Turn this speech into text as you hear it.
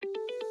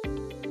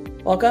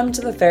Welcome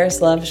to the Ferris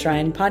Love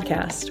Shrine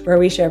podcast, where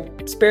we share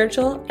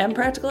spiritual and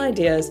practical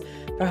ideas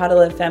for how to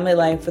live family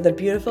life with a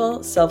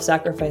beautiful,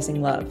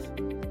 self-sacrificing love.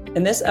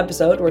 In this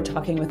episode, we're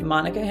talking with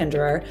Monica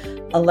Hinderer,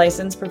 a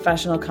licensed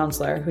professional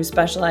counselor who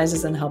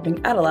specializes in helping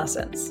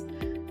adolescents.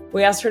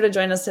 We asked her to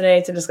join us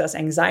today to discuss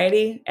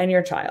anxiety and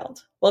your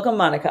child. Welcome,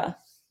 Monica.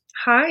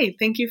 Hi,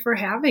 thank you for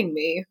having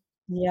me.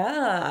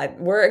 Yeah,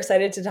 we're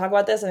excited to talk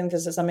about this. I think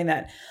this is something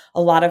that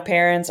a lot of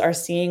parents are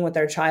seeing with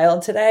their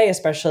child today,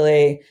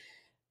 especially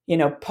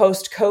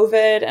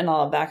post-COVID and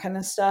all of that kind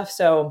of stuff.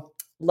 So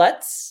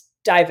let's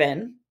dive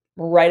in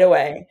right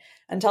away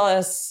and tell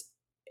us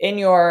in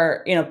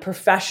your,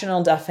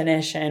 professional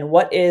definition,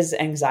 what is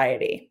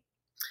anxiety?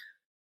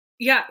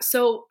 Yeah,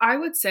 so I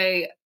would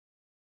say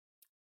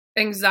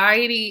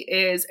anxiety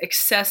is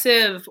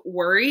excessive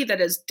worry that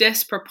is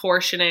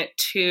disproportionate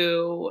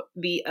to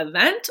the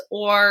event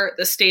or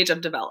the stage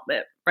of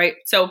development, right?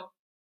 So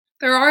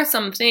there are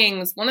some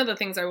things, one of the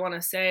things I want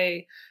to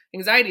say,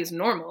 anxiety is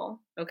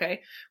normal,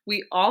 okay?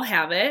 We all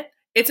have it.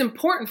 It's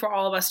important for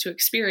all of us to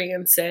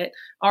experience it.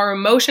 Our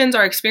emotions,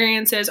 our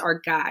experiences are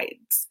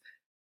guides.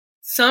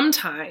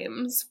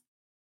 Sometimes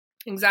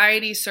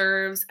anxiety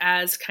serves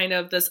as kind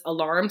of this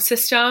alarm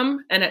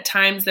system, and at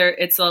times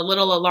it's a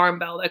little alarm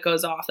bell that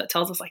goes off that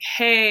tells us like,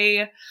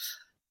 hey,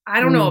 I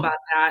don't know about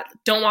that.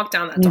 Don't walk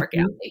down that dark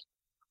alley,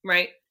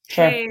 right?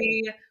 Sure. Hey,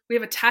 we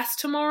have a test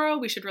tomorrow.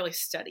 We should really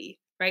study,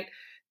 right?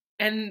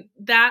 And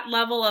that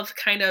level of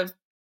kind of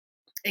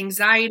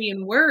anxiety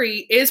and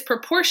worry is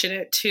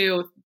proportionate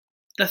to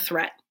the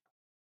threat.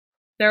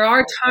 There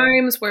are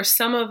times where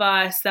some of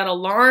us, that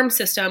alarm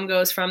system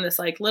goes from this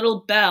like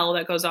little bell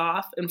that goes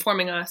off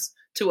informing us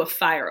to a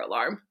fire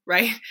alarm,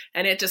 right?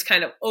 And it just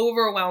kind of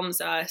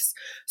overwhelms us.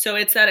 So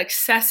it's that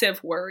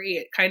excessive worry.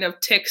 It kind of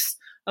ticks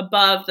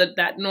above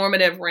that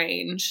normative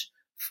range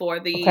for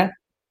the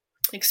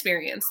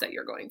experience that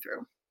you're going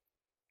through.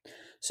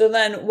 So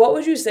then what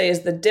would you say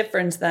is the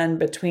difference then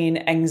between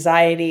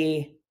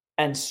anxiety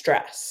and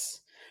stress,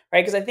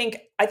 right? Because I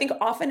think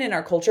often in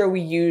our culture,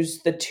 we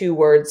use the two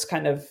words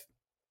kind of,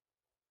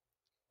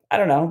 I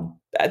don't know,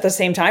 at the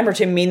same time or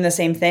to mean the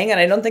same thing. And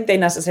I don't think they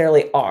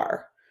necessarily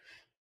are.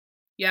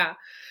 Yeah.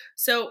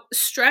 So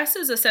stress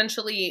is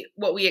essentially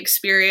what we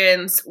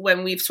experience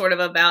when we've sort of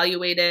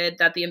evaluated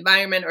that the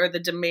environment or the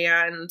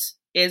demand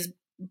is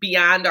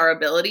beyond our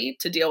ability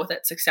to deal with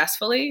it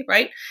successfully,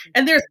 right?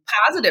 And there's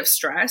positive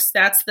stress.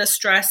 That's the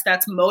stress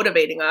that's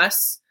motivating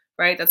us,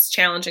 right? That's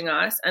challenging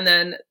us. And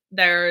then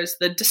there's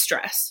the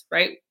distress,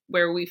 right?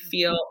 Where we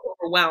feel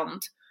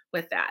overwhelmed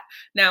with that.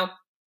 Now,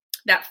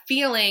 that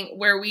feeling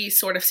where we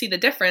sort of see the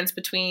difference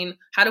between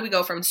how do we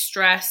go from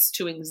stress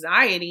to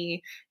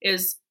anxiety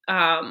is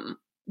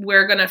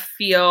we're going to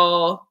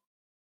feel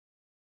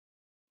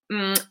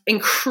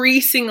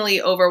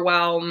increasingly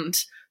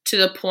overwhelmed to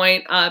the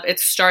point of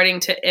it's starting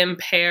to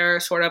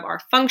impair sort of our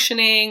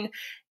functioning.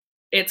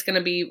 It's going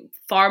to be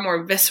far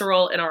more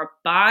visceral in our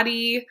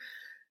body.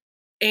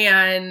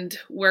 And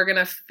we're going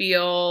to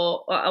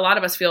feel, a lot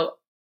of us feel,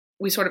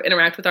 we sort of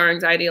interact with our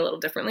anxiety a little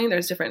differently.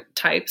 There's different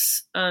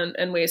types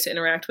and ways to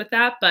interact with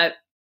that. But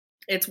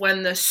it's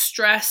when the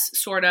stress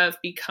sort of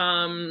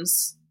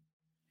becomes,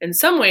 in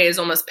some ways,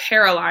 almost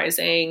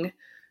paralyzing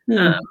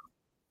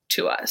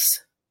to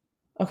us.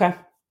 Okay.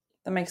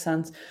 That makes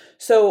sense.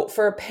 So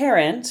for a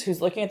parent who's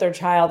looking at their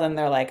child and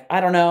they're like,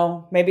 I don't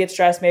know, maybe it's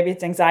stress, maybe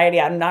it's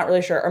anxiety. I'm not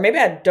really sure. Or maybe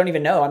I don't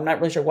even know. I'm not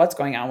really sure what's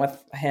going on with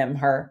him,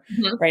 her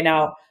right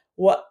now.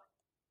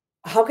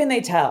 How can they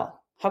tell?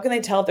 How can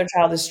they tell if their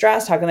child is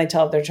stressed? How can they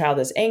tell if their child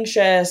is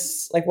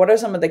anxious? Like, what are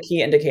some of the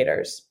key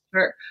indicators?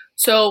 Sure.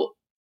 So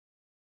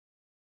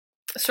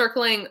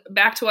circling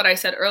back to what I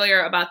said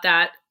earlier about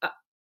that,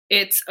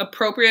 it's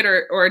appropriate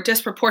or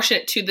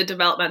disproportionate to the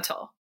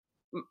developmental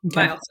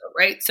milestone,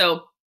 right?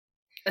 So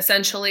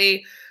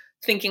essentially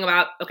thinking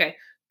about,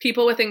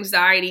 people with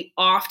anxiety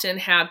often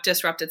have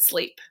disrupted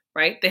sleep,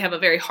 right? They have a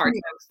very hard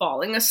time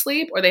falling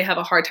asleep, or they have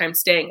a hard time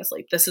staying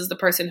asleep. This is the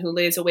person who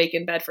lays awake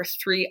in bed for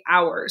 3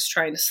 hours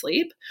trying to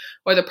sleep,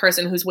 or the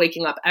person who's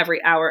waking up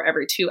every hour,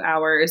 every 2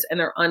 hours,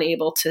 and they're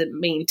unable to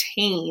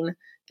maintain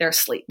their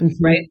sleep,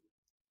 right?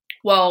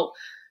 Well,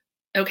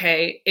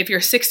 if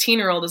your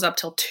 16-year-old is up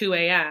till 2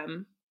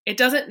 a.m., it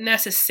doesn't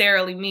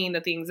necessarily mean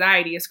that the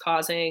anxiety is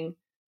causing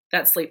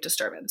that sleep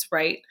disturbance,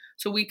 right?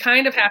 So we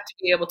kind of have to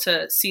be able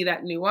to see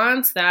that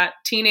nuance that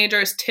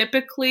teenagers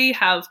typically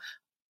have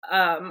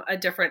a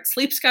different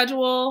sleep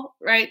schedule,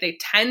 right? They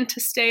tend to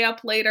stay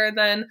up later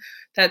than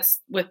that's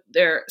with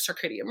their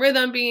circadian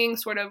rhythm being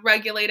sort of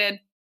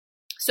regulated.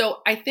 So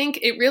I think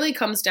it really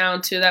comes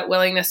down to that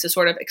willingness to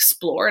sort of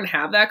explore and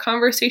have that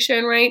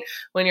conversation, right?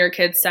 When your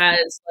kid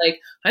says, like,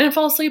 I didn't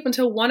fall asleep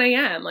until 1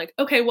 a.m. Like,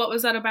 okay, what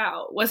was that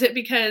about? Was it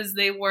because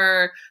they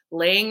were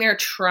laying there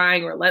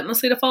trying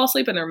relentlessly to fall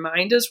asleep and their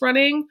mind is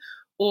running?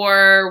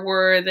 Or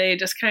were they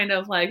just kind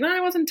of like, no,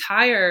 I wasn't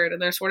tired.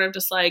 And they're sort of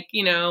just like,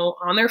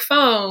 on their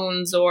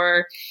phones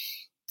or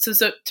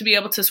so to be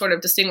able to sort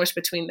of distinguish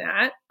between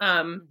that.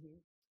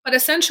 But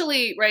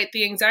essentially, right,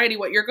 the anxiety,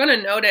 what you're going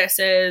to notice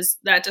is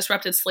that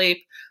disrupted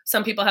sleep.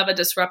 Some people have a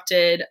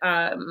disrupted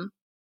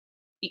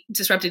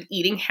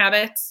eating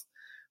habits,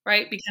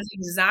 right? Because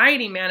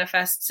anxiety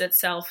manifests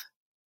itself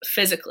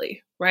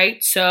physically,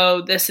 right?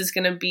 So this is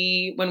going to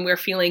be when we're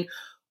feeling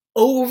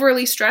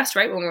overly stressed,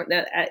 right? When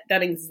that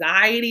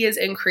anxiety is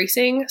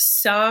increasing,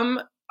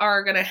 some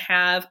are going to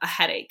have a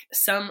headache.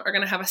 Some are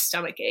going to have a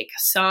stomach ache.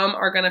 Some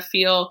are going to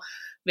feel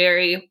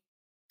very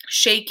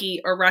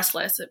shaky or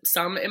restless.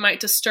 Some, it might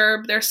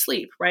disturb their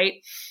sleep, right?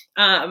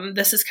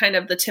 This is kind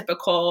of the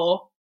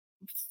typical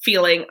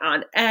feeling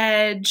on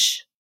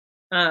edge,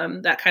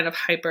 that kind of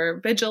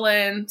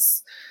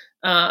hypervigilance.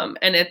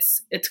 And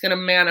it's going to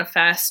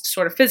manifest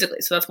sort of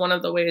physically. So that's one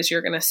of the ways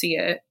you're going to see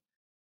it.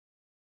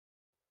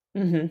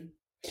 Mm-hmm.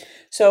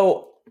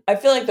 So I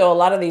feel like though a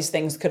lot of these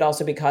things could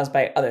also be caused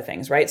by other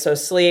things, right? So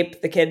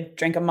sleep, the kid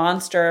drank a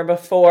Monster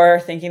before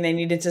thinking they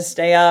needed to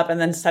stay up,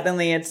 and then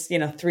suddenly it's,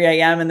 3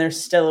 a.m. and they're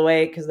still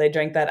awake because they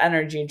drank that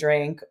energy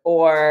drink,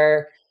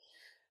 or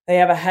they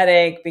have a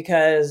headache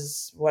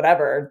because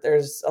whatever,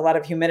 there's a lot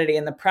of humidity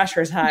and the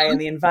pressure's high in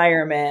the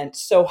environment.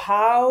 So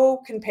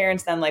how can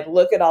parents then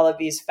look at all of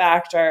these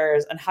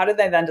factors, and how do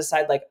they then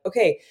decide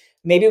okay,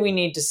 maybe we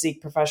need to seek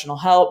professional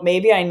help.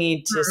 Maybe I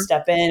need to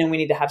step in and we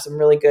need to have some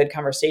really good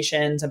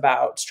conversations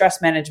about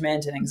stress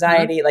management and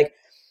anxiety.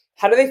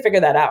 How do they figure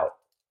that out?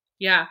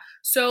 Yeah.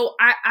 So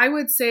I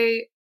would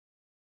say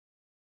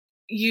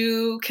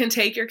you can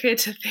take your kid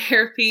to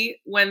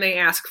therapy when they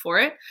ask for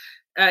it.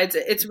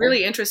 It's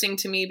really interesting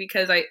to me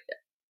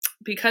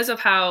because of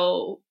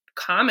how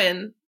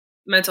common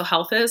mental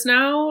health is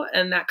now,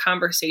 and that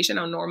conversation,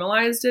 how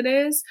normalized it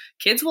is.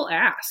 Kids will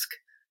ask.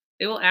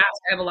 They will ask.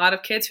 I have a lot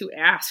of kids who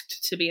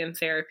asked to be in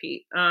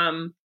therapy.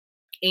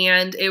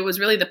 And it was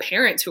really the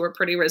parents who were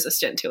pretty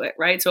resistant to it,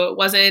 right? So it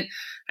wasn't,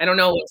 I don't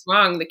know what's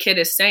wrong. The kid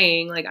is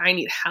saying I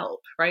need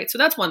help, right? So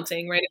that's one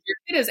thing, right? If your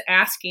kid is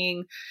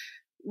asking,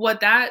 what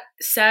that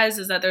says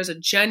is that there's a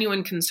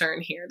genuine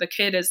concern here. The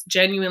kid is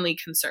genuinely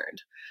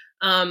concerned.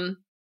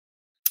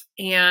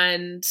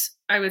 And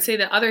I would say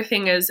the other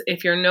thing is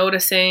if you're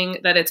noticing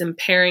that it's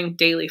impairing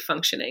daily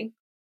functioning,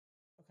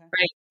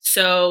 right?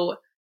 So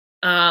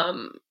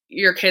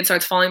your kid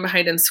starts falling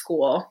behind in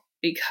school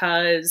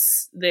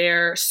because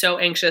they're so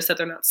anxious that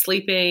they're not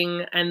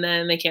sleeping, and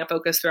then they can't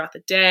focus throughout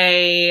the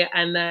day.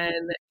 And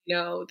then,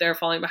 they're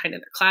falling behind in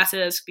their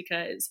classes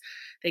because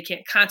they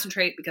can't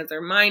concentrate because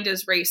their mind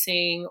is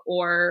racing,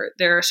 or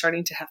they're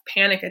starting to have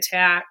panic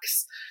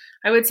attacks.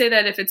 I would say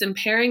that if it's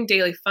impairing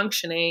daily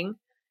functioning,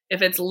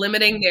 if it's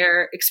limiting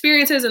their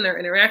experiences and their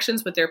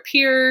interactions with their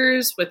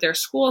peers, with their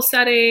school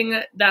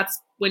setting, that's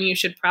when you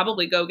should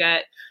probably go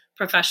get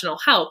professional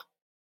help.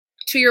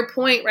 To your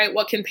point, right,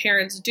 what can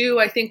parents do?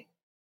 I think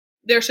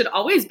there should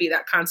always be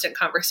that constant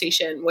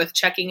conversation with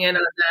checking in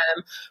on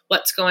them,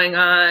 what's going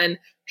on.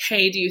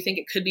 Hey, do you think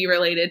it could be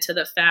related to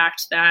the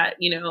fact that,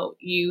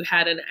 you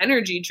had an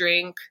energy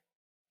drink,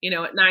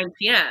 at 9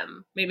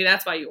 p.m.? Maybe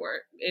that's why you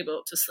weren't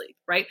able to sleep,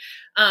 right?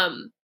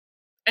 And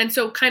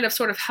so kind of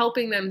sort of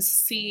helping them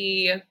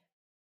see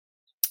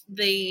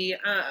the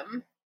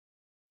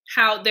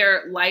how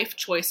their life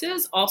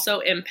choices also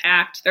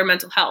impact their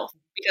mental health.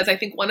 Because I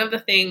think one of the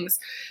things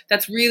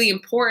that's really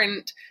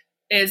important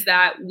is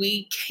that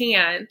we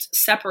can't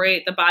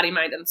separate the body,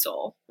 mind, and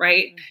soul,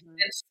 right? Mm-hmm.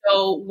 And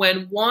so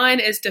when one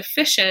is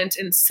deficient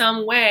in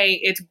some way,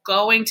 it's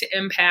going to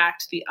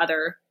impact the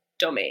other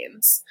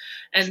domains.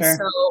 And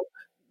so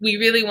we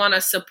really want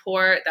to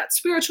support that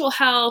spiritual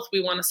health.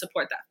 We want to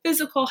support that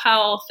physical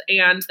health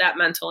and that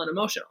mental and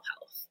emotional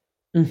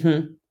health.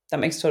 Mm-hmm. That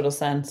makes total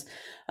sense.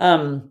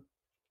 I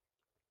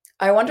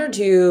wonder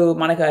too,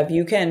 Monica, if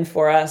you can,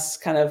 for us,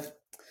 kind of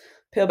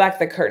peel back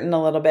the curtain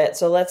a little bit.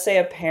 So let's say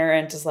a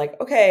parent is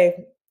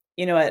okay,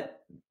 you know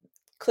what?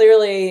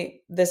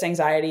 Clearly this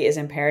anxiety is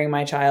impairing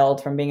my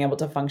child from being able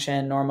to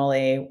function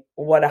normally,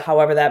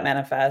 however that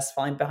manifests,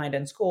 falling behind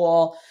in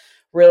school,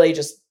 really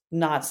just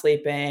not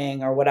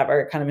sleeping or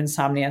whatever, kind of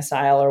insomnia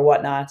style or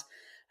whatnot,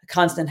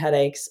 constant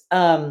headaches.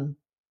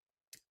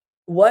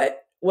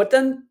 What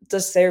then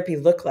does therapy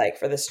look like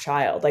for this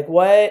child? Peel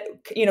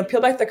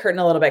back the curtain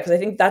a little bit, because I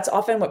think that's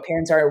often what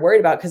parents are worried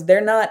about, because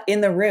they're not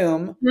in the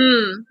room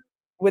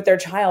with their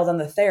child and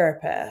the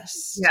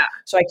therapist. Yeah.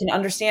 So I can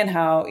understand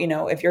how,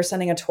 if you're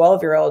sending a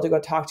 12-year-old to go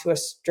talk to a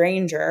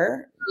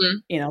stranger,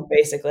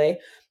 basically,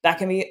 that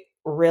can be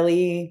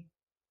really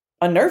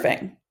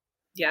unnerving.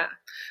 Yeah.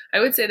 I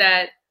would say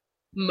that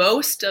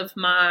most of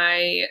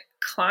my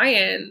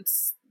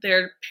clients,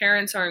 their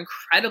parents are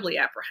incredibly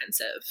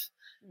apprehensive.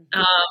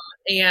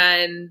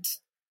 And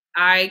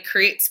I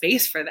create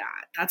space for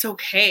that. That's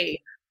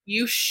okay.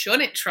 You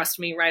shouldn't trust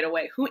me right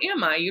away. Who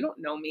am I? You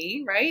don't know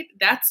me, right?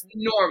 That's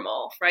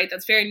normal, right?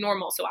 That's very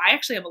normal. So I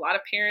actually have a lot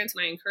of parents,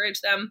 and I encourage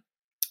them.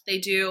 They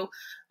do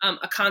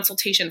a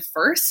consultation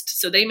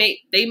first. So they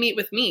meet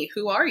with me.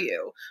 Who are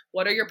you?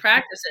 What are your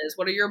practices?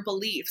 What are your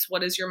beliefs?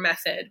 What is your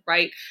method,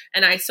 right?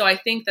 And I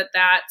think that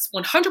that's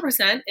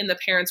 100% in the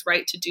parent's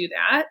right to do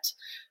that.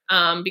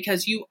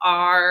 because you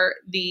are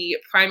the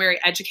primary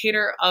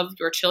educator of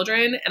your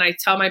children. And I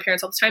tell my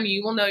parents all the time,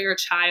 you will know your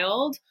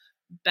child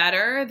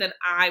better than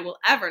I will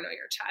ever know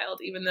your child,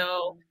 even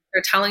though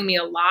they're telling me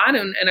a lot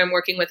and I'm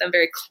working with them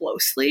very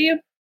closely.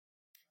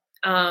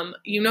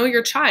 You know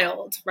your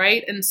child,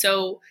 right? And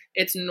so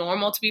it's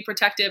normal to be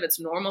protective. It's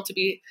normal to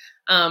be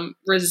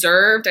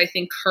reserved. I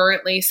think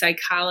currently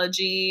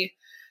psychology,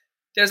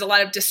 there's a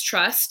lot of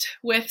distrust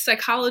with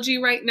psychology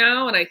right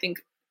now. And I think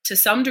to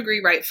some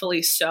degree,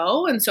 rightfully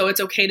so. And so it's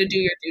okay to do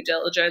your due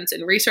diligence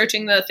in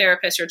researching the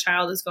therapist your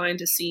child is going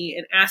to see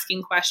and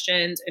asking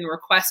questions and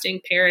requesting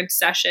parent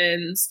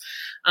sessions,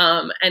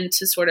 and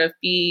to sort of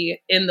be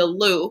in the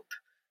loop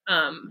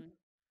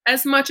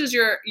as much as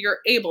you're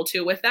able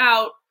to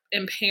without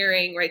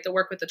impairing, right, the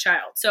work with the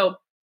child. So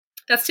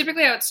that's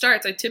typically how it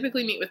starts. I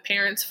typically meet with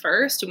parents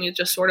first and we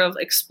just sort of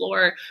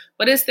explore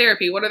what is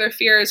therapy, what are their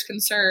fears,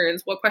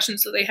 concerns, what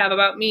questions do they have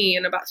about me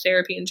and about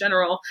therapy in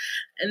general.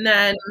 And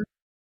then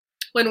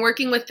when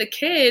working with the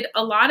kid,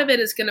 a lot of it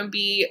is going to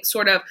be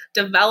sort of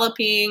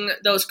developing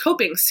those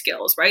coping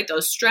skills, right?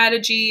 Those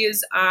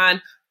strategies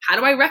on how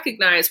do I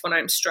recognize when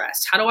I'm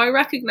stressed? How do I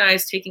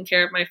recognize taking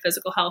care of my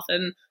physical health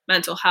and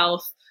mental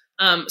health,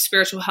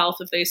 spiritual health,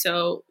 if they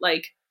so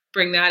like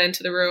bring that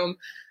into the room.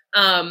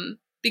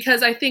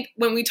 Because I think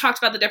when we talked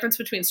about the difference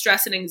between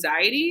stress and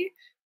anxiety,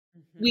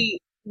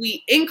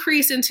 we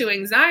increase into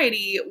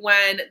anxiety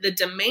when the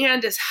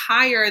demand is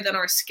higher than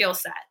our skill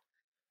set,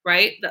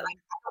 right? That like,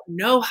 I don't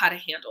know how to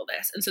handle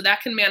this. And so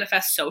that can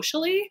manifest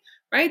socially,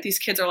 right? These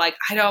kids are like,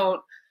 I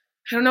don't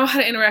know how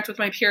to interact with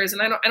my peers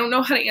and I don't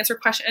know how to answer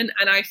questions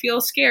and I feel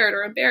scared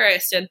or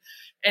embarrassed.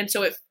 And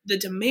so if the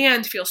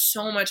demand feels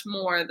so much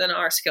more than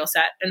our skill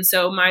set. And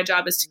so my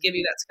job is to give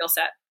you that skill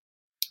set,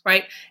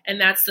 right?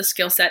 And that's the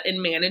skill set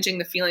in managing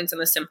the feelings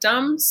and the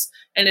symptoms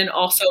and in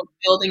also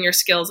building your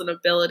skills and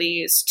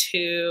abilities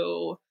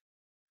to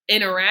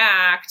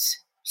interact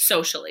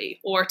socially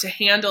or to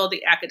handle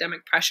the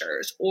academic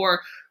pressures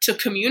or to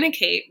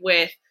communicate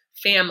with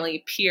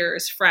family,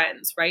 peers,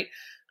 friends, right?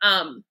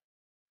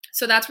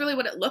 So that's really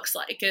what it looks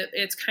like.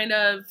 It's kind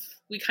of,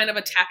 we kind of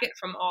attack it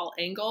from all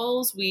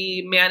angles.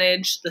 We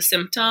manage the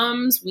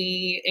symptoms,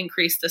 we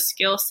increase the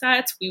skill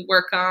sets, we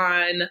work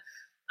on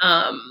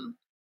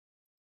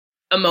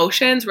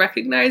emotions,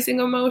 recognizing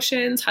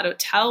emotions, how to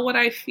tell what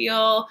I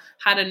feel,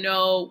 how to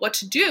know what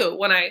to do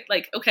when I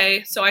like,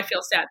 okay, so I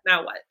feel sad,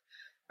 now what?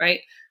 Right.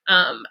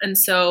 And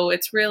so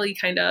it's really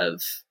kind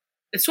of,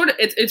 it's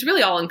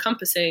really all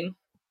encompassing.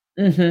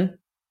 Mm-hmm.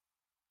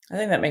 I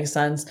think that makes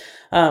sense.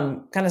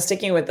 Kind of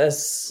sticking with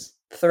this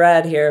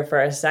thread here for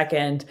a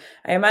second,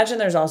 I imagine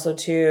there's also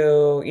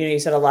too, you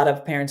said a lot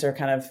of parents are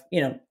kind of,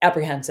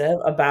 apprehensive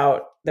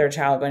about their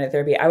child going to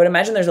therapy. I would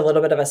imagine there's a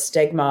little bit of a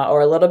stigma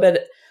or a little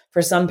bit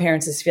for some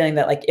parents is feeling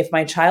that like, if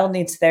my child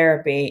needs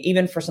therapy,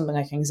 even for something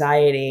like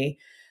anxiety,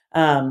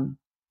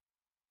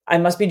 I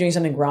must be doing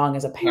something wrong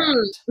as a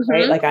parent,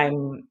 right? Like I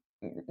don't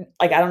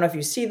know if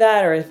you see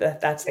that or if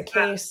that's the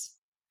case.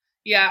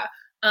 Yeah.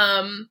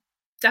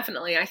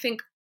 Definitely. I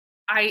think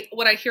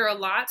what I hear a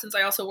lot, since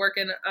I also work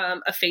in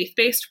a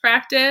faith-based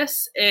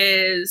practice,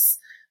 is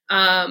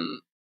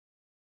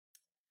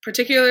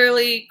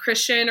particularly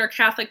Christian or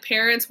Catholic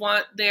parents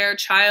want their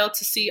child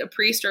to see a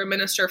priest or a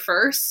minister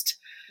first,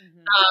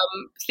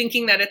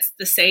 thinking that it's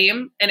the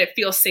same and it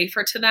feels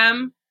safer to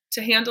them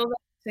to handle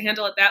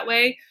it that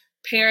way.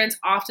 Parents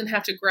often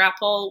have to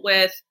grapple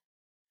with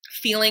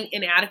feeling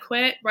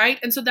inadequate, right?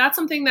 And so that's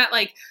something that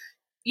like,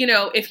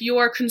 if you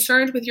are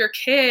concerned with your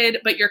kid,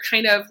 but you're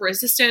kind of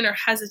resistant or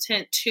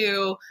hesitant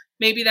to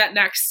maybe that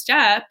next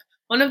step,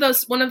 one of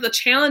the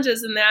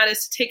challenges in that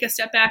is to take a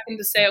step back and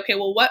to say, okay,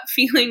 well, what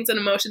feelings and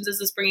emotions is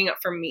this bringing up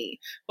for me?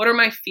 What are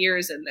my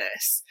fears in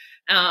this?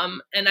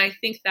 And I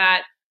think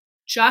that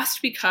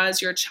just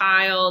because your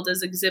child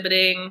is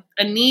exhibiting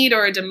a need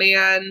or a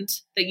demand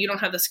that you don't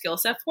have the skill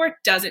set for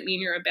doesn't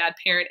mean you're a bad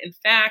parent. In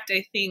fact,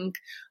 I think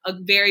a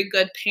very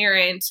good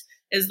parent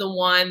is the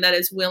one that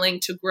is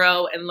willing to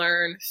grow and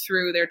learn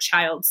through their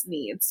child's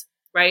needs,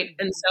 right?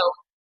 And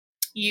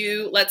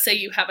so let's say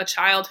you have a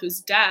child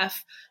who's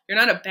deaf, you're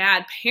not a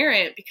bad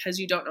parent because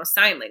you don't know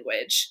sign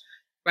language,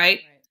 right?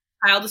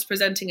 Child is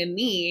presenting a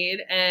need,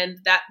 and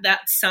that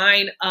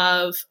sign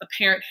of a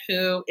parent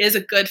who is a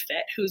good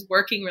fit, who's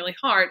working really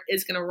hard,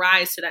 is going to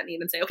rise to that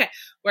need and say, okay,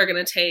 we're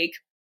going to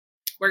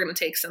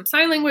take some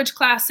sign language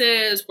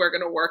classes. We're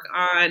going to work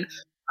on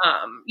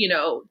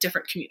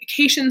different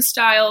communication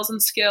styles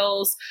and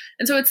skills.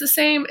 And so it's the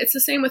same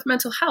with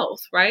mental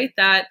health, right?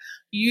 That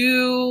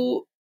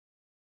you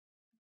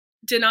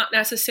did not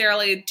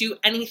necessarily do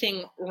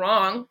anything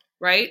wrong,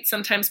 right?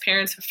 Sometimes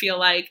parents feel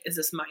like, is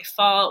this my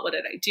fault? What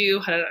did I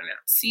do? How did I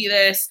not see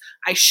this?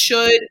 I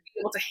should be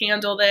able to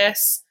handle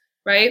this,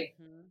 right?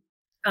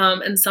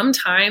 And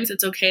sometimes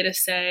it's okay to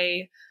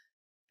say,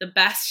 the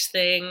best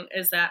thing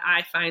is that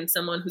I find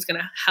someone who's going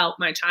to help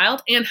my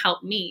child and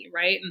help me,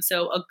 right? And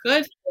so a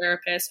good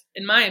therapist,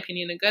 in my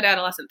opinion, a good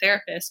adolescent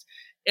therapist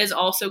is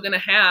also going to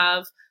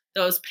have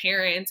those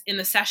parents in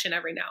the session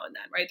every now and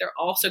then, right? They're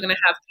also going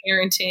to have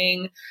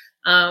parenting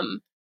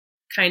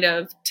kind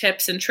of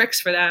tips and tricks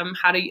for them.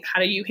 How do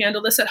you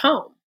handle this at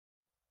home?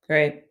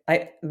 Great.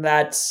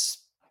 That's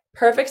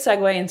perfect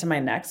segue into my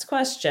next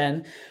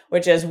question,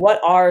 which is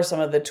what are some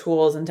of the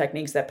tools and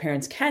techniques that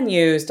parents can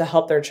use to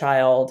help their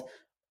child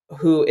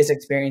who is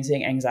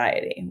experiencing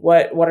anxiety?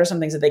 What are some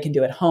things that they can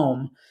do at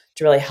home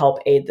to really help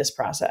aid this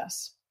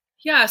process?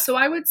 Yeah, so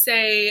I would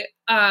say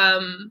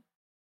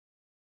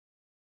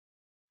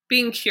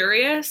being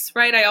curious,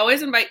 right? I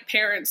always invite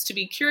parents to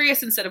be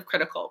curious instead of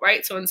critical,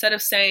 right? So instead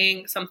of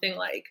saying something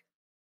like,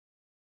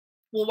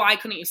 well, why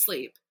couldn't you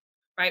sleep?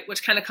 Right?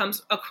 Which kind of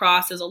comes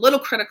across as a little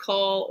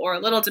critical or a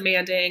little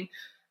demanding,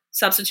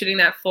 substituting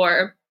that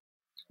for,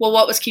 well,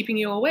 what was keeping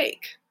you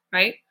awake?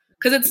 Right?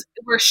 Because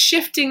we're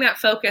shifting that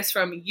focus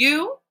from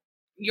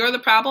you're the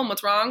problem,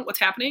 what's wrong, what's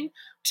happening,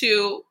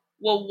 to,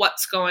 well,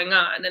 what's going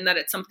on, and that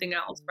it's something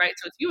else, right?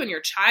 So it's you and your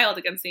child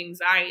against the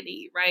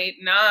anxiety, right?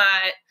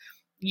 Not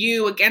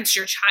you against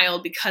your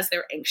child because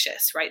they're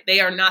anxious, right? They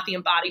are not the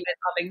embodiment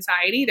of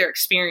anxiety, they're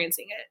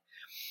experiencing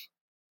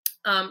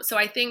it. So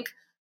I think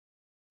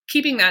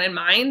keeping that in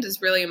mind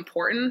is really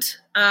important.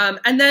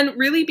 And then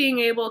really being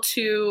able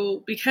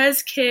to,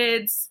 because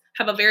kids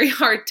have a very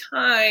hard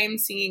time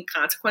seeing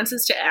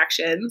consequences to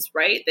actions,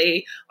 right?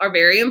 They are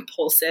very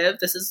impulsive.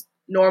 This is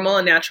normal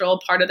and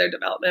natural part of their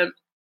development.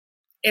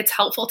 It's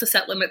helpful to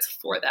set limits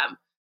for them,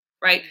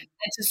 right?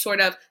 And to sort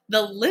of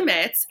the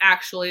limits,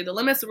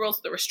 the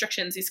rules, the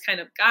restrictions, these kind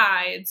of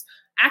guides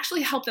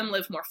actually help them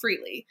live more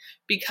freely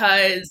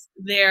because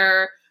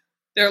they're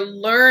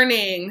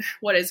learning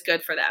what is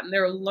good for them.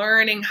 They're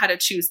learning how to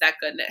choose that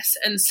goodness.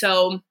 And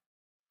so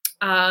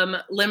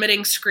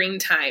limiting screen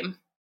time,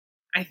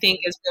 I think,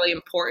 is really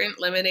important.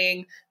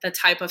 Limiting the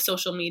type of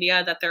social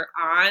media that they're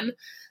on,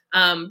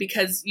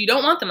 because you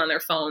don't want them on their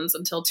phones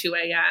until 2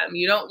 a.m.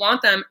 You don't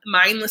want them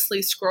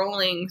mindlessly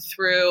scrolling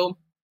through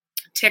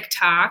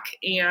TikTok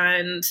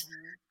and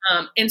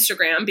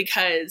Instagram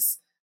because,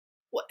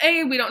 well,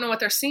 A, we don't know what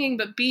they're seeing,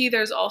 but B,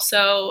 there's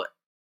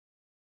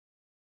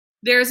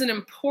an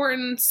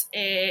importance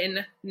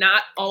in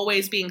not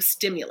always being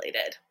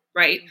stimulated,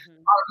 right? Mm-hmm.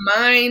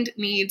 Our mind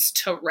needs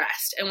to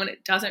rest. And when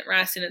it doesn't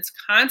rest and it's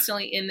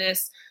constantly in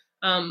this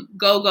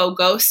go, go,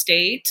 go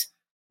state,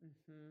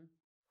 mm-hmm.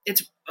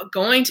 it's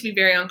going to be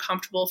very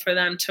uncomfortable for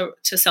them to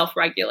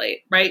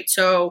self-regulate, right?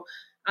 So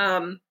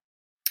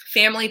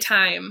family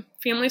time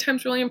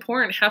is really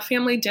important. Have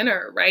family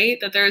dinner, right?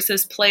 That there's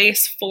this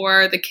place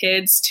for the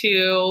kids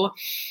to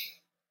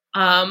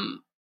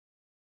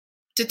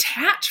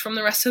detach from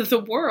the rest of the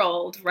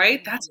world,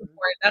 right? That's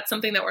important. That's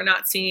something that we're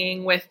not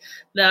seeing with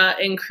the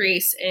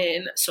increase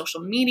in social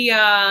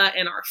media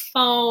and our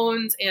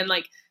phones, and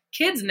like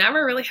kids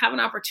never really have an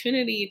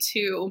opportunity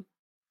to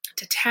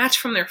detach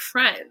from their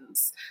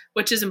friends,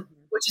 which is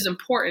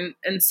important.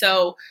 And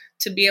so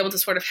to be able to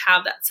sort of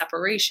have that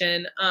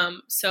separation,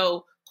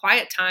 so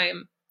quiet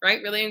time,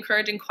 right? Really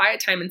encouraging quiet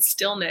time and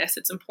stillness.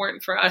 It's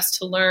important for us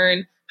to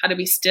learn how to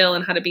be still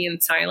and how to be in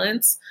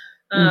silence.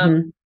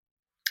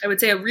 I would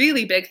say a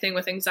really big thing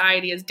with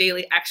anxiety is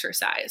daily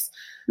exercise.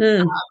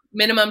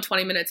 Minimum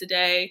 20 minutes a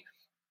day.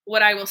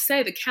 What I will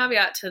say, the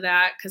caveat to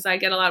that, because I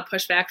get a lot of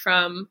pushback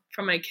from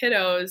my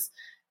kiddos,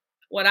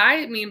 what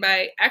I mean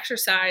by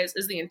exercise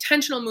is the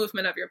intentional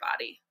movement of your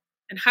body.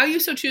 And how you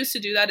so choose to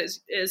do that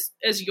is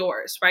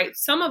yours, right?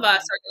 Some of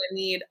us are going to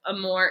need a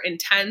more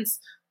intense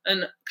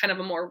and kind of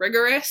a more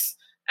rigorous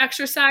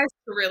exercise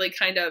to really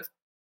kind of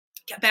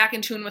get back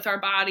in tune with our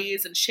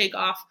bodies and shake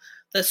off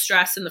the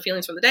stress and the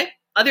feelings from the day.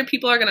 Other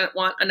people are going to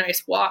want a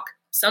nice walk.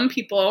 Some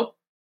people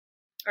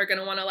are going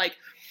to want to like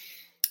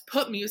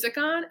put music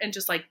on and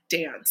just like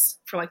dance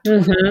for like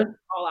 20 minutes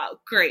all out.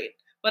 Great.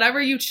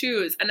 Whatever you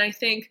choose. And I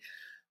think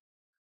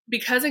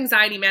because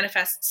anxiety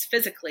manifests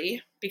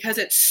physically, because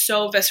it's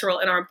so visceral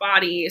in our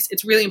bodies,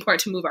 it's really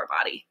important to move our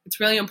body. It's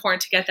really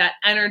important to get that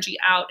energy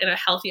out in a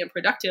healthy and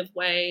productive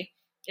way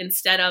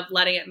instead of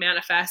letting it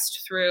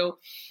manifest through,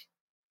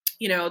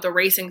 the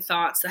racing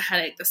thoughts, the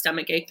headache, the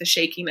stomach ache, the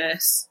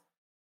shakiness.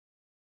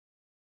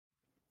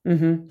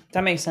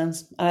 That makes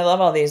sense. I love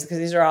all these because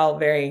these are all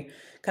very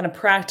kind of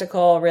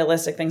practical,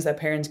 realistic things that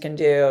parents can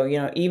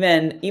do.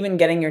 Even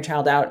getting your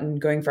child out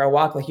and going for a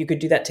walk, like you could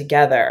do that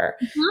together.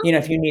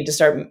 If you need to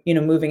start,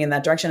 moving in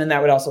that direction, and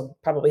that would also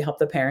probably help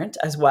the parent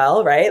as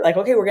well, right? Like,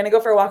 okay, we're going to go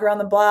for a walk around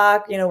the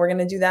block. We're going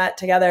to do that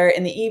together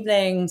in the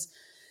evenings.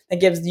 It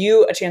gives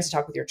you a chance to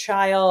talk with your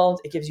child.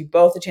 It gives you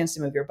both a chance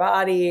to move your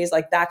bodies.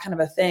 Like that kind of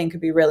a thing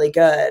could be really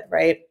good,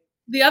 right?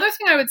 The other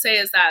thing I would say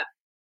is that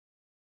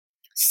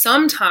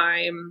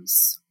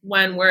sometimes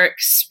when we're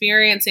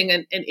experiencing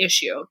an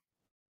issue,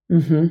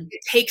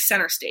 it takes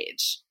center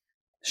stage.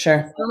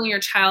 Sure. Only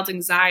your child's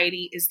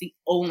anxiety is the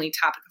only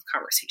topic of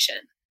conversation.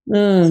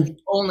 It's the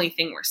only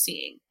thing we're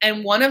seeing.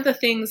 And one of the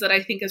things that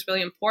I think is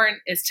really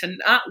important is to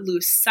not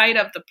lose sight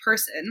of the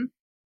person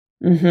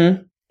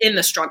in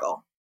the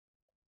struggle.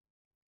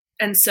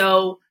 And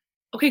so,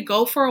 okay,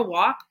 go for a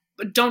walk,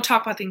 but don't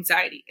talk about the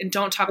anxiety and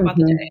don't talk about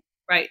the day.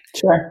 Right.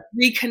 Sure.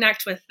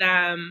 Reconnect with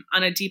them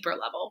on a deeper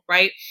level.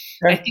 Right.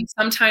 Sure. I think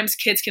sometimes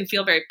kids can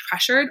feel very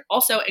pressured.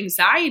 Also,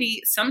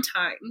 anxiety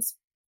sometimes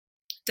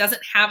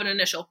doesn't have an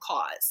initial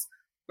cause,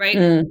 right?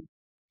 Mm.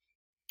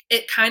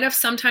 It kind of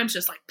sometimes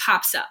just like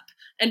pops up.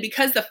 And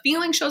because the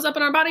feeling shows up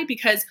in our body,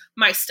 because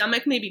my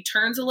stomach maybe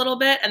turns a little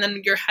bit, and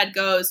then your head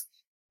goes,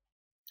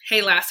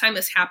 hey, last time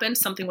this happened,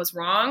 something was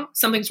wrong.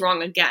 Something's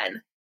wrong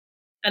again.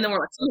 And then we're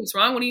like, something's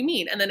wrong. What do you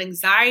mean? And then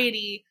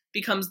anxiety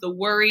becomes the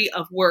worry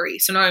of worry.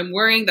 So now I'm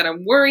worrying that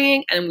I'm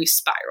worrying, and then we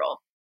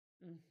spiral.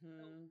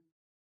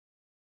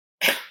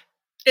 Mm-hmm.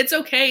 It's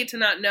okay to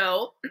not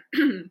know.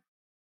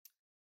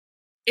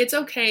 It's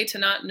okay to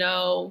not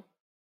know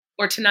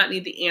or to not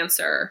need the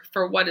answer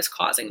for what is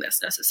causing this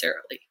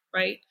necessarily,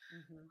 right?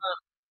 Mm-hmm.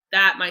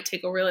 That might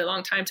take a really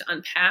long time to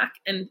unpack,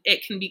 and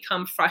it can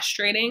become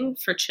frustrating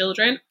for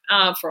children,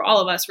 for all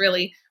of us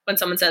really, when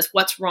someone says,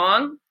 what's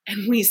wrong?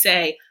 And we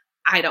say,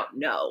 I don't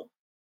know.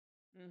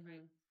 Mm-hmm.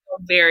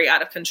 Very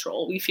out of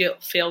control. We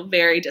feel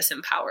very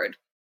disempowered.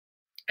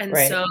 And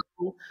right. So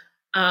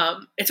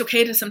it's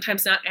okay to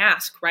sometimes not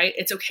ask, right?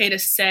 It's okay to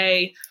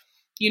say,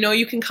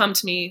 you can come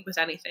to me with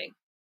anything,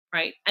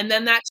 right? And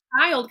then that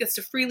child gets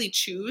to freely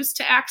choose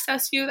to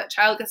access you. That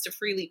child gets to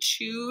freely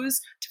choose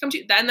to come to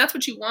you. And that's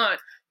what you want.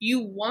 You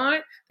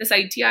want this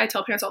idea. I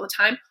tell parents all the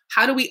time,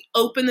 how do we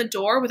open the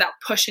door without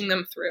pushing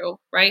them through,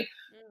 right?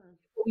 Mm.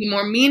 It will be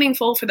more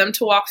meaningful for them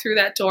to walk through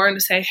that door and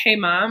to say, hey,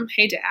 mom,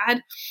 hey,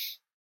 dad,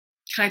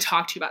 can I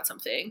talk to you about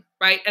something,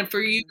 right? And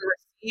for you to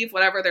receive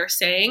whatever they're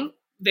saying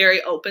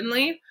very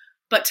openly,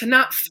 but to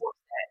not force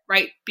it,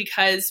 right?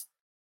 Because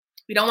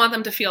we don't want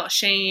them to feel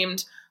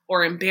ashamed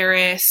or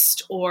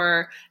embarrassed,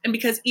 and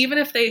because even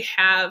if they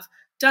have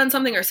done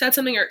something or said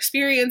something or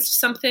experienced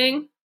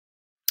something,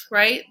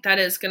 right, that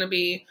is going to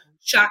be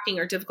shocking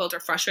or difficult or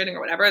frustrating or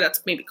whatever,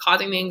 that's maybe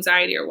causing the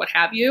anxiety or what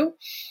have you,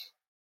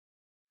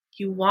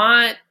 you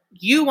want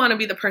to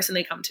be the person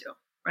they come to,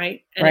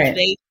 right? And right. If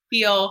they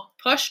feel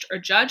pushed or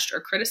judged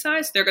or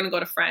criticized, they're going to go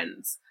to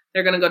friends.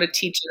 They're going to go to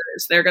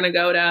teachers. They're going to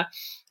go to,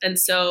 and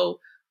so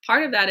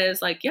part of that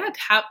is like, yeah,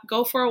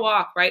 go for a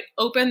walk, right?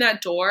 Open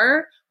that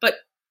door, but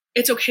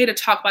it's okay to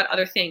talk about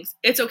other things.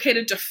 It's okay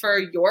to defer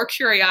your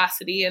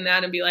curiosity in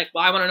that and be like,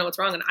 well, I want to know what's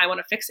wrong and I want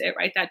to fix it,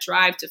 right? That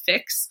drive to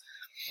fix,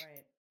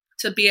 right.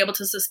 To be able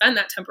to suspend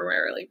that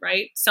temporarily,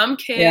 right? Some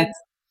kids,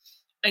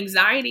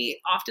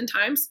 anxiety,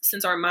 oftentimes,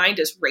 since our mind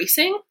is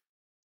racing,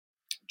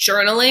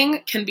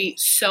 journaling can be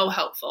so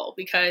helpful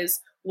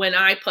because when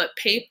I put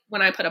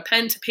a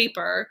pen to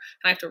paper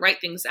and I have to write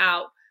things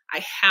out,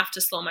 I have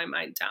to slow my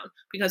mind down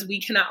because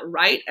we cannot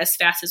write as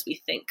fast as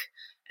we think.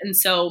 And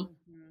so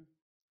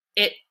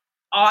it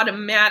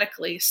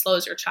automatically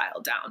slows your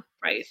child down,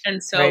 right?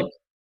 And so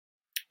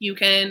you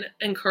can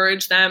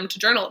encourage them to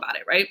journal about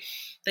it, right?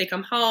 They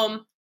come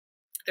home,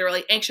 they're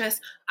really anxious.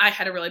 I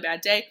had a really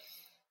bad day.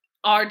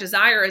 Our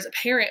desire as a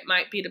parent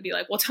might be to be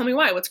like, well, tell me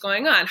why, what's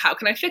going on? How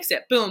can I fix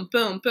it? Boom,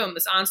 boom, boom,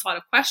 this onslaught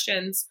of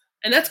questions.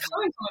 And that's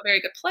coming from a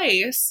very good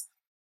place.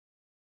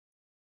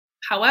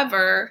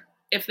 However,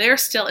 if they're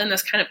still in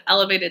this kind of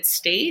elevated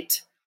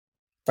state,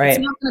 it's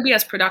not going to be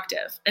as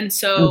productive. And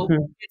so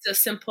it's a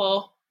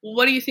simple, well,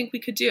 what do you think we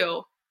could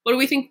do? What do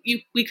we think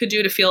we could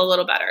do to feel a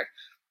little better?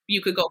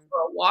 You could go for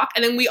a walk.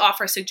 And then we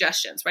offer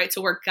suggestions, right?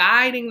 So we're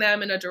guiding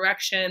them in a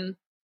direction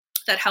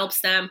that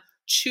helps them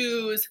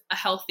choose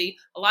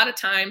a lot of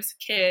times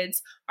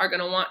kids are going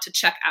to want to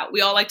check out.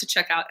 We all like to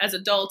check out. As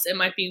adults, it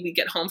might be we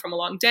get home from a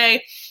long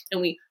day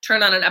and we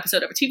turn on an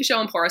episode of a TV show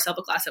and pour ourselves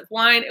a glass of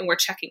wine and we're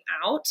checking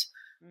out.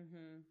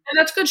 And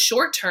that's good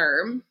short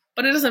term,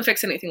 but it doesn't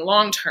fix anything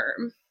long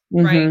term,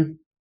 right?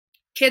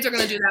 Kids are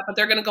going to do that, but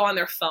they're going to go on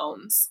their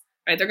phones,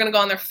 right? They're going to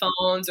go on their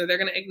phones or they're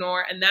going to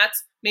ignore. And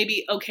that's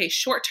maybe okay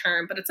short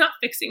term, but it's not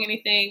fixing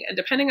anything. And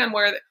depending on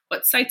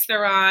what sites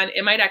they're on,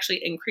 it might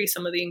actually increase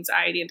some of the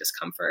anxiety and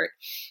discomfort.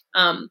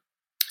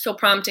 So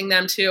prompting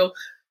them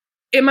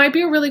it might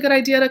be a really good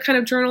idea to kind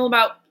of journal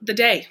about the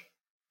day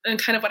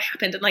and kind of what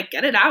happened and like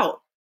get it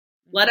out.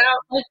 Let out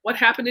like what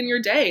happened in your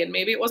day, and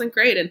maybe it wasn't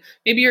great, and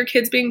maybe your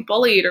kid's being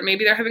bullied, or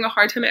maybe they're having a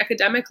hard time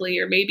academically,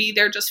 or maybe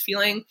they're just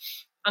feeling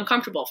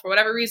uncomfortable for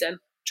whatever reason.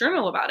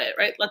 Journal about it,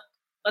 right?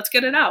 Let's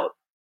get it out.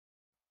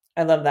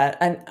 I love that.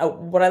 And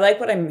what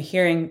I'm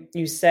hearing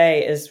you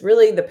say is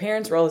really the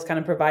parent's role is kind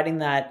of providing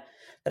that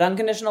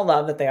unconditional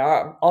love that they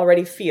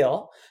already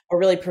feel, or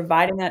really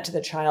providing that to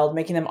the child,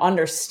 making them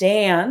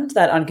understand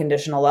that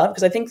unconditional love.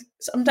 Because I think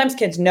sometimes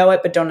kids know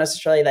it, but don't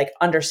necessarily like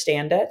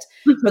understand it,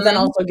 but then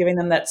also giving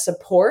them that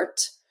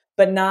support,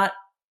 but not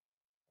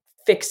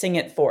fixing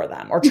it for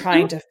them or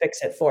trying to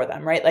fix it for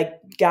them, right? Like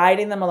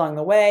guiding them along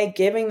the way,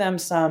 giving them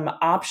some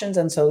options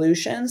and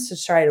solutions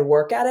to try to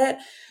work at it.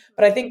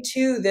 But I think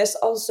too, this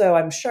also,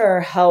 I'm sure,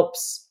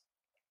 helps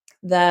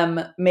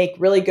them make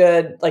really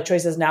good like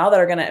choices now that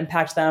are going to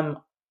impact them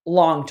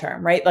long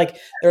term, right? Like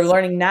they're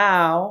learning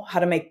now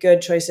how to make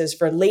good choices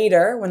for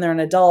later when they're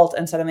an adult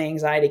and suddenly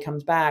anxiety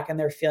comes back and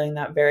they're feeling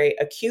that very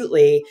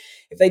acutely.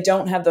 If they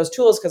don't have those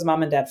tools because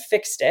mom and dad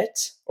fixed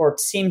it or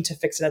seem to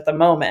fix it at the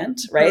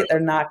moment, right? They're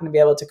not going to be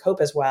able to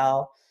cope as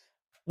well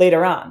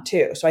later on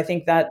too. So I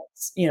think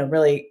that's,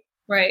 really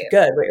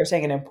good what you're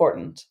saying and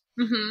important.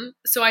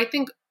 So I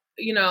think,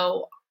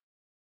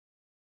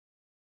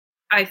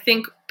 I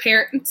think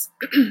parents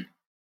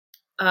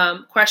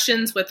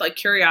questions with like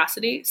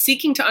curiosity,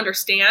 seeking to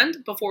understand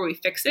before we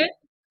fix it,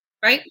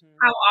 right?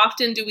 How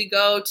often do we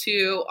go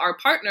to our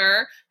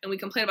partner and we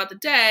complain about the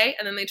day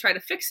and then they try to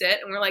fix it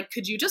and we're like,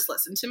 could you just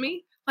listen to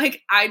me?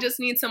 Like, I just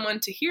need someone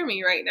to hear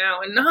me right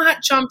now and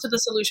not jump to the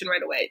solution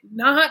right away,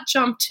 not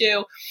jump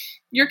to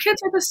your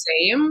kids are the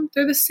same.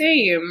 They're the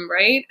same,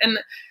 right? And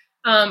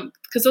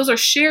because those are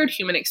shared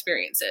human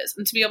experiences.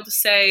 And to be able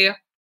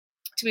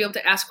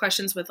to ask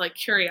questions with like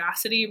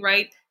curiosity,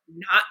 right?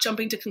 Not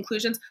jumping to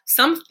conclusions.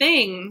 Some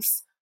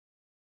things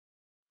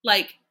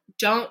like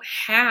don't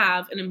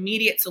have an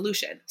immediate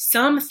solution.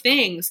 Some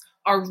things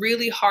are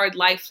really hard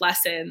life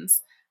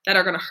lessons that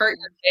are going to hurt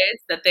your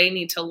kids that they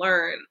need to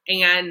learn.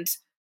 And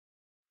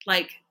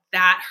like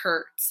that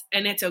hurts.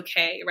 And it's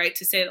okay, right?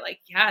 To say that like,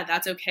 yeah,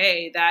 that's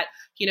okay that,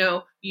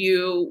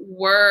 you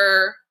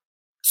were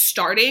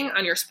starting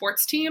on your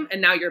sports team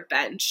and now you're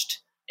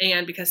benched.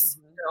 And because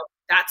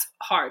that's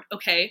hard.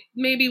 Okay,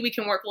 maybe we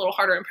can work a little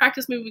harder in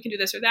practice. Maybe we can do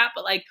this or that.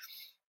 But like,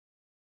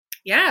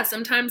 yeah,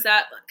 sometimes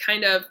that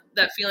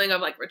feeling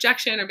of like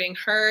rejection or being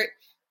hurt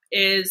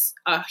is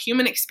a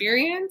human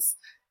experience.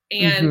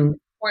 And it's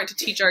important to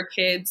teach our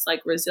kids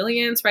like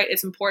resilience, right?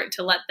 It's important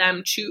to let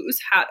them choose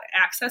how to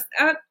access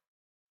that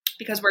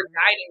because we're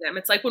guiding them.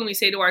 It's like when we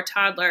say to our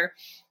toddler,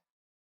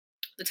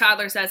 the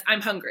toddler says,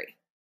 I'm hungry.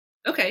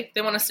 Okay,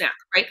 they want a snack,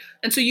 right?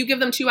 And so you give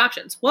them two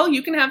options. Well,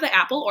 you can have the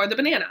apple or the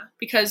banana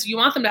because you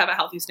want them to have a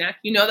healthy snack.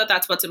 You know that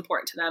that's what's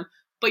important to them,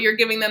 but you're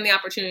giving them the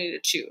opportunity to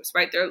choose,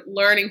 right? They're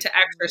learning to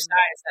exercise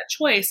that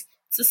choice.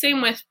 It's the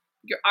same with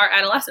our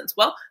adolescents.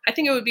 Well, I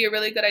think it would be a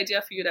really good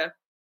idea for you to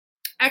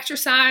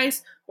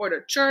exercise or to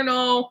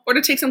journal or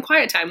to take some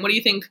quiet time. What do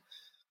you think?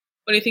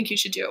 What do you think you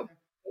should do?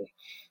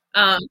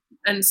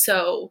 And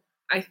so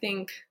I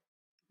think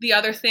the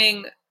other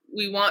thing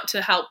we want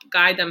to help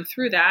guide them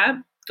through that.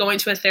 Going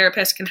to a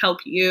therapist can help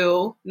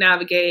you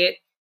navigate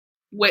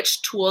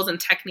which tools and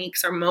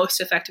techniques are most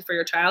effective for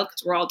your child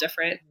because we're all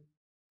different.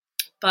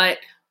 But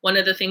one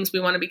of the things we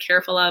want to be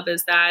careful of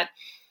is that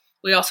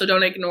we also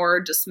don't ignore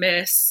or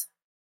dismiss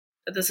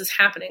that this is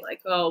happening.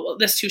 Like, oh, well,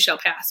 this too shall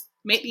pass.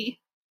 Maybe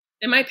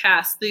it might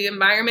pass. The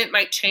environment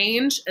might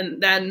change.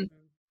 And then,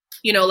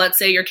 let's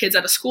say your kid's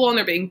at a school and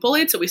they're being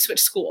bullied. So we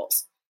switch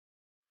schools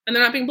and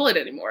they're not being bullied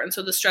anymore. And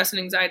so the stress and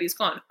anxiety is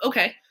gone.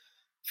 Okay,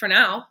 for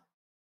now.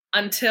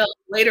 Until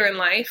later in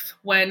life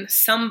when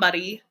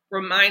somebody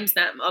reminds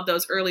them of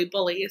those early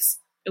bullies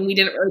and we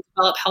didn't really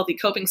develop healthy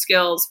coping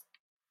skills.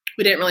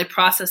 We didn't really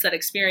process that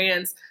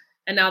experience.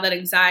 And now that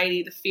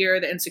anxiety, the fear,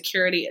 the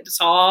insecurity, it's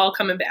all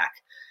coming back.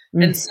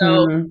 And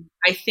so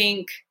I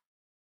think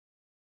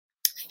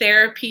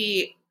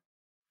therapy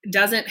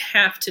doesn't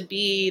have to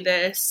be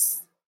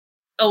this,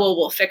 oh, well,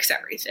 we'll fix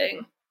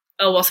everything.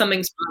 Oh, well,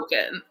 something's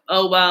broken.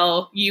 Oh,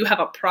 well, you have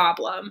a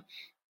problem.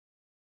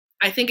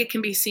 I think it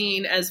can be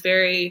seen as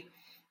very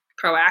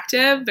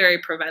proactive, very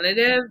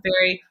preventative,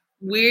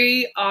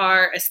 we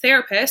are as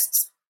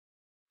therapists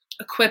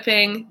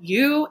equipping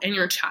you and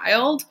your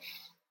child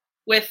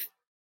with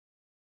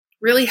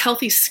really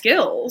healthy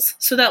skills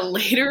so that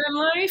later in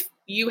life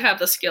you have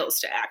the skills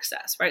to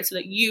access, right? So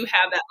that you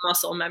have that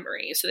muscle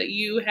memory, so that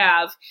you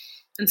have,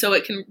 and so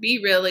it can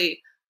be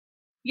really,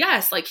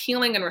 yes, like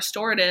healing and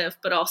restorative,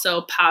 but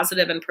also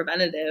positive and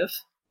preventative.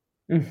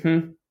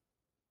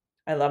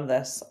 I love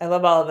this. I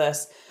love all of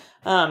this.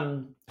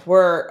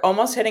 We're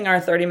almost hitting our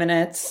 30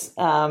 minutes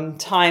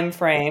time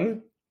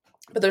frame,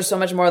 but there's so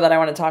much more that I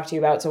want to talk to you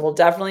about. So we'll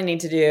definitely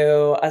need to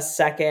do a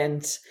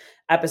second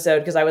episode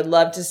because I would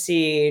love to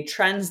see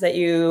trends that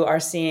you are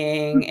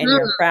seeing in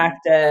your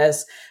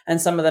practice and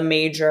some of the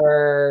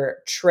major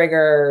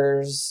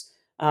triggers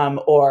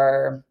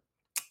or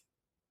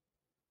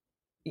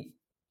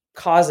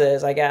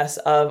causes, I guess,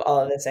 of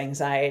all of this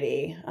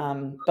anxiety.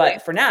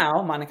 But for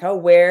now, Monica,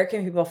 where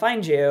can people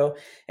find you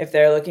if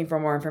they're looking for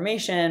more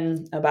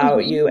information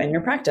about you and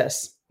your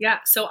practice? Yeah,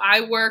 so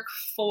I work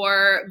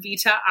for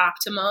Vita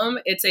Optimum.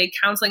 It's a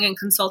counseling and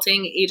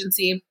consulting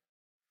agency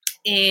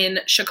in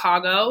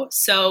Chicago.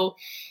 So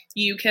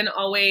you can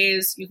go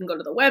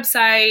to the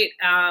website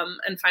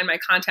and find my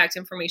contact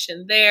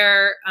information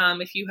there.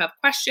 If you have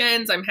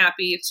questions, I'm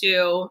happy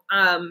to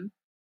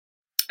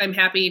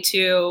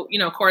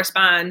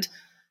correspond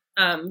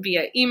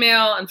via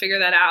email and figure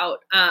that out.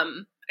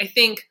 I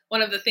think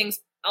one of the things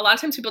a lot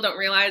of times people don't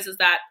realize is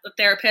that the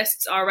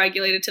therapists are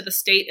regulated to the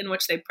state in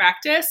which they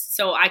practice.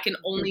 So I can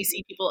only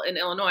see people in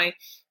Illinois.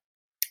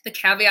 The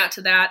caveat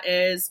to that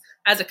is,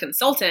 as a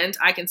consultant,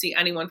 I can see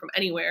anyone from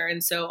anywhere.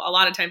 And so a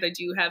lot of times I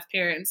do have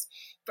parents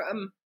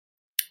from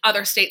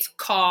other states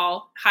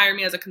hire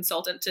me as a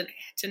consultant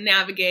to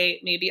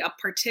navigate maybe a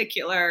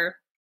particular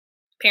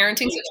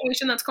parenting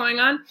situation that's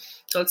going on.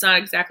 So it's not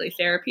exactly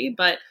therapy,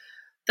 but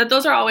that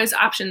those are always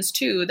options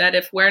too, that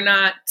if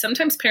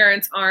sometimes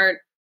parents aren't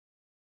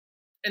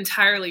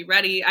entirely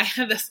ready. I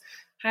have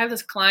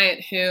this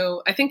client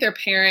who I think their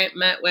parent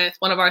met with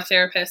one of our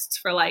therapists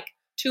for like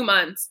 2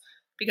 months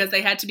because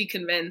they had to be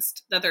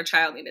convinced that their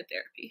child needed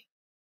therapy.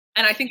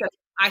 And I think that's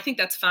I think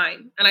that's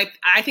fine. And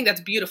I think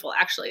that's beautiful,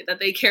 actually, that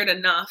they cared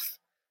enough,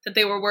 that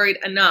they were worried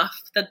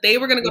enough, that they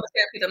were going to go to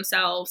therapy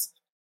themselves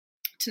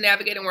to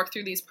navigate and work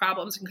through these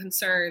problems and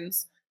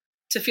concerns,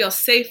 to feel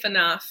safe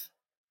enough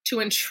to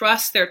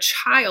entrust their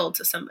child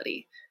to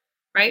somebody,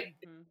 right?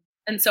 Mm-hmm.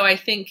 And so I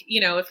think,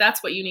 if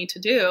that's what you need to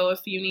do,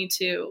 if you need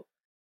to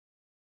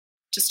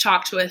just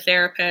talk to a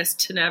therapist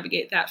to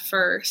navigate that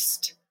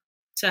first,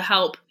 to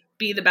help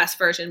be the best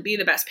version, be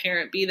the best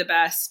parent, be the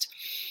best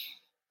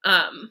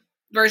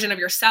version of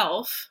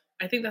yourself,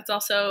 I think that's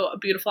also a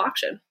beautiful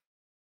option.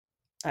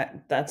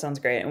 That sounds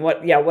great. And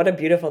what a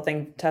beautiful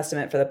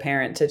testament for the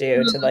parent to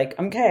do, to like,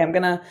 okay, I'm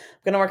going to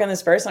work on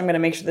this first. I'm going to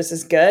make sure this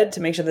is good, to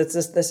make sure that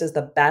this is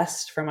the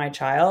best for my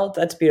child.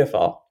 That's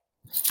beautiful.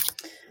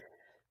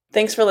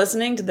 Thanks for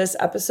listening to this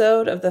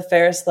episode of the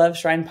Fairest Love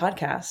Shrine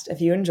podcast.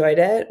 If you enjoyed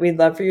it, we'd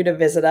love for you to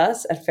visit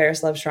us at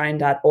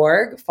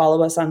fairestloveshrine.org,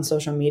 follow us on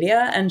social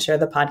media, and share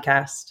the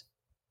podcast.